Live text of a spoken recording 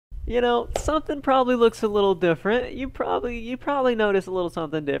you know, something probably looks a little different. You probably notice a little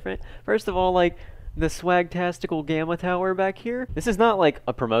something different. First of all, like the Swagtastical Gamma Tower back here. This is not like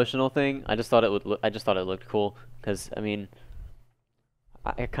a promotional thing. I just thought it would. I just thought it looked cool because I mean,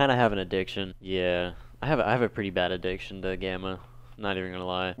 I kind of have an addiction. Yeah, I have a pretty bad addiction to Gamma. I'm not even gonna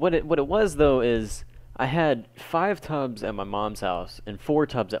lie. What it was though is I had 5 tubs at my mom's house and 4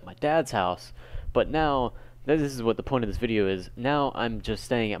 tubs at my dad's house, but now this is what the point of this video is. Now I'm just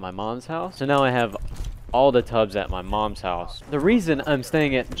staying at my mom's house, so now I have all the tubs at my mom's house. The reason I'm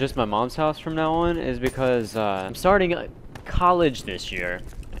staying at just my mom's house from now on is because I'm starting college this year,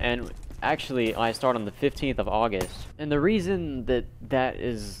 and actually I start on the 15th of August. And the reason that that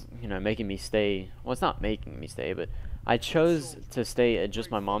is, you know, making me stay, well, it's not making me stay, but I chose to stay at just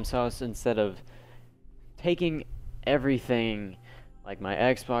my mom's house instead of taking everything, like my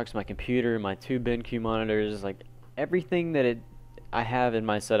Xbox, my computer, my 2 BenQ monitors, like everything that I have in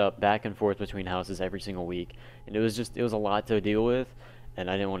my setup back and forth between houses every single week. And it was a lot to deal with, and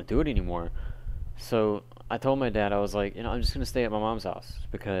I didn't want to do it anymore. So I told my dad, I was like, you know, I'm just going to stay at my mom's house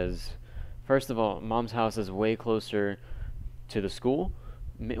because, first of all, mom's house is way closer to the school.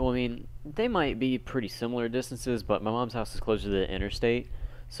 Well, I mean, they might be pretty similar distances, but my mom's house is closer to the interstate,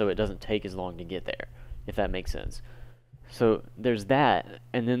 so it doesn't take as long to get there, if that makes sense. So there's that,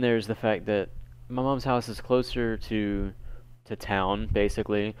 and then there's the fact that my mom's house is closer to town,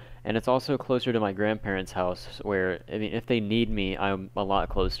 basically, and it's also closer to my grandparents' house, where, I mean, if they need me, I'm a lot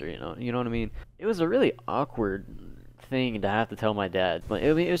closer, you know what I mean? It was a really awkward thing to have to tell my dad. Like,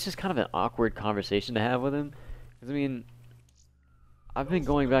 I mean, it was just kind of an awkward conversation to have with him, because, I mean, I've been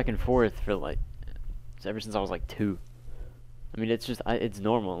going back and forth for, like, ever since I was, like, 2. I mean, it's just, it's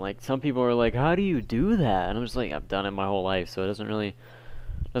normal. Like, some people are like, how do you do that? And I'm just like, I've done it my whole life, so it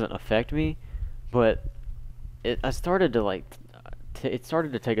doesn't affect me. But I started to, like, it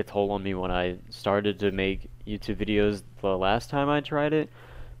started to take a toll on me when I started to make YouTube videos the last time I tried it,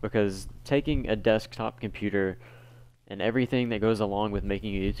 because taking a desktop computer and everything that goes along with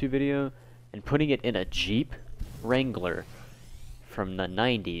making a YouTube video and putting it in a Jeep Wrangler from the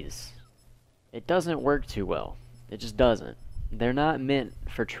 90s, it doesn't work too well. It just doesn't. They're not meant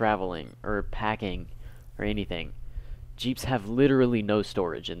for traveling or packing or anything. Jeeps have literally no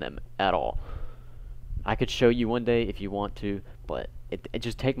storage in them at all. I could show you one day if you want to, but it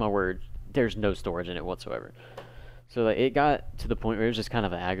just take my word, there's no storage in it whatsoever. So like, it got to the point where it was just kind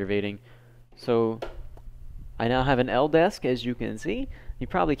of aggravating. So I now have an L desk, as you can see. You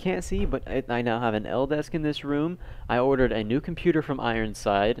probably can't see, but I now have an L desk in this room. I ordered a new computer from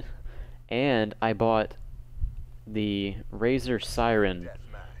Ironside, and I bought the Razer Siren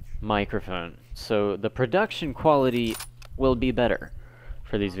microphone. So the production quality will be better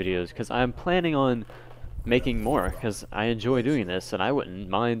for these videos, because I'm planning on making more, because I enjoy doing this, and I wouldn't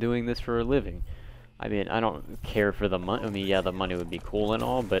mind doing this for a living. I mean, I don't care for the money. I mean, yeah, the money would be cool and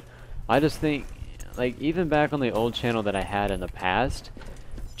all, but I just think, like, even back on the old channel that I had in the past,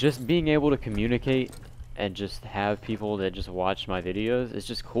 just being able to communicate and just have people that just watch my videos is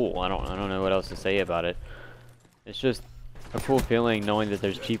just cool. I don't know what else to say about it. It's just a cool feeling knowing that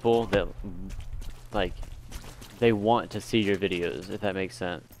there's people that, like, they want to see your videos, if that makes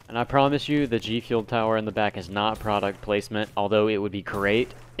sense. And I promise you, the G Fuel tower in the back is not product placement, although it would be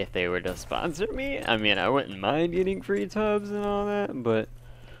great if they were to sponsor me. I mean, I wouldn't mind getting free tubs and all that, but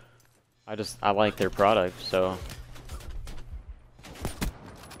I like their product, so.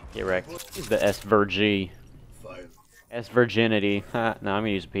 Get wrecked. Use the S-Virg. S-Virginity. Ha, no, I'm gonna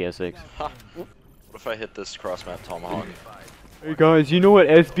use a PS6. Ha. What if I hit this cross-map tomahawk? Hey guys, you know what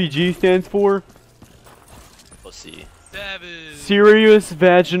SVG stands for? Let's see. Serious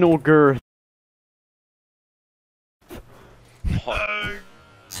vaginal girth.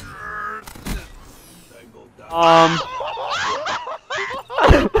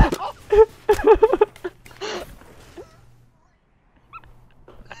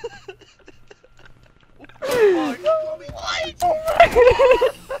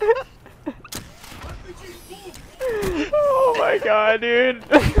 Oh my god, dude.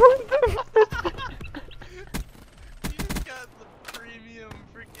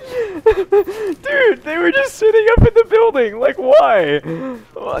 Dude, they were just sitting up in the building. Like, why?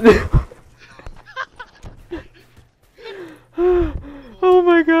 Oh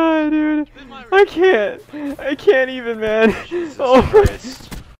my god, dude. I can't even, man. Jesus Oh. Christ.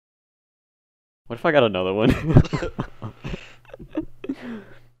 What if I got another one?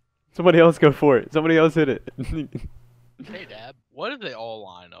 Somebody else go for it. Somebody else hit it. Hey, Dab. What if they all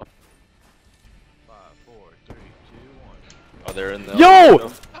line up? 5, 4, 3, 2, 1. Oh, they're in the.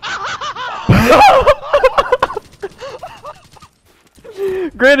 Yo!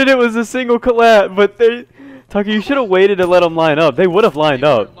 Granted, it was a single collat, but they, Tucker, you should have waited to let them line up. They would have lined They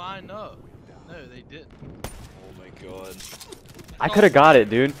up. didn't line up. No, they didn't. Oh my god. I could have got it,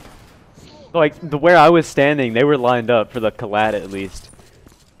 dude. Like where I was standing, they were lined up for the collat at least.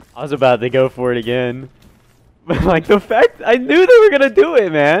 I was about to go for it again, but like the fact I knew they were gonna do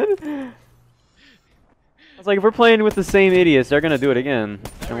it, man. I was like, if we're playing with the same idiots, they're gonna do it again.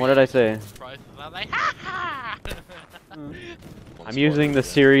 And what did I say? Prices, I'm like, ha ha! I'm using the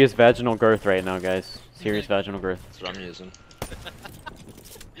serious vaginal girth right now, guys. Serious vaginal girth. That's what I'm using.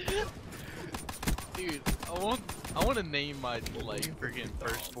 Dude, I want to name my like freaking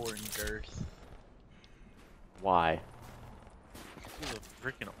firstborn Girth. Why? He's a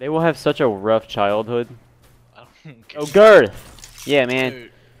freaking. They will have such a rough childhood. I don't care. Oh, girth! Yeah, man.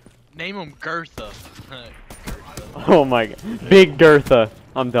 Dude, name him Girtha. Oh my god. Big Girtha.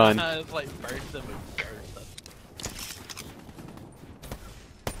 I'm done. It's like Bertha but Girtha.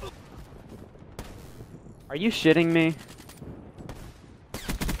 Are you shitting me? No,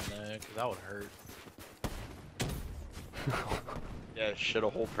 cause that would hurt. Yeah, shit a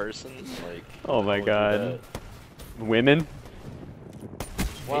whole person. Like. Oh my don't do god. Women?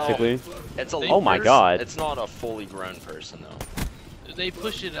 Well, Basically. It's a. They- Oh my god. It's not a fully grown person though. They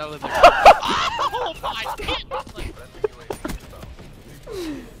push it out of the. Oh my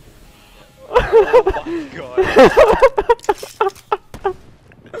god!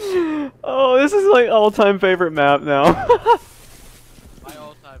 Oh, this is like all-time favorite map now. My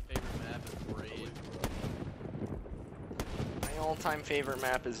all-time favorite map is Raid. My all-time favorite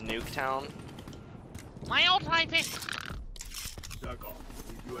map is Nuketown. My all-time favorite.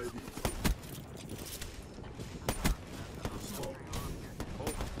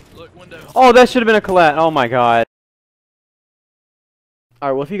 Look, window. Oh, that should have been a collat. Oh my god.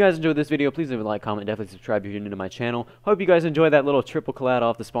 Alright, well if you guys enjoyed this video, please leave a like, comment, definitely subscribe if you're new to my channel. Hope you guys enjoyed that little triple collat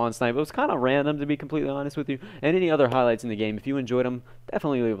off the spawn snipe. It was kind of random, to be completely honest with you. And any other highlights in the game, if you enjoyed them,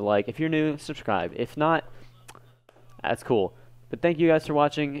 definitely leave a like. If you're new, subscribe. If not, that's cool. But thank you guys for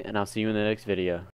watching, and I'll see you in the next video.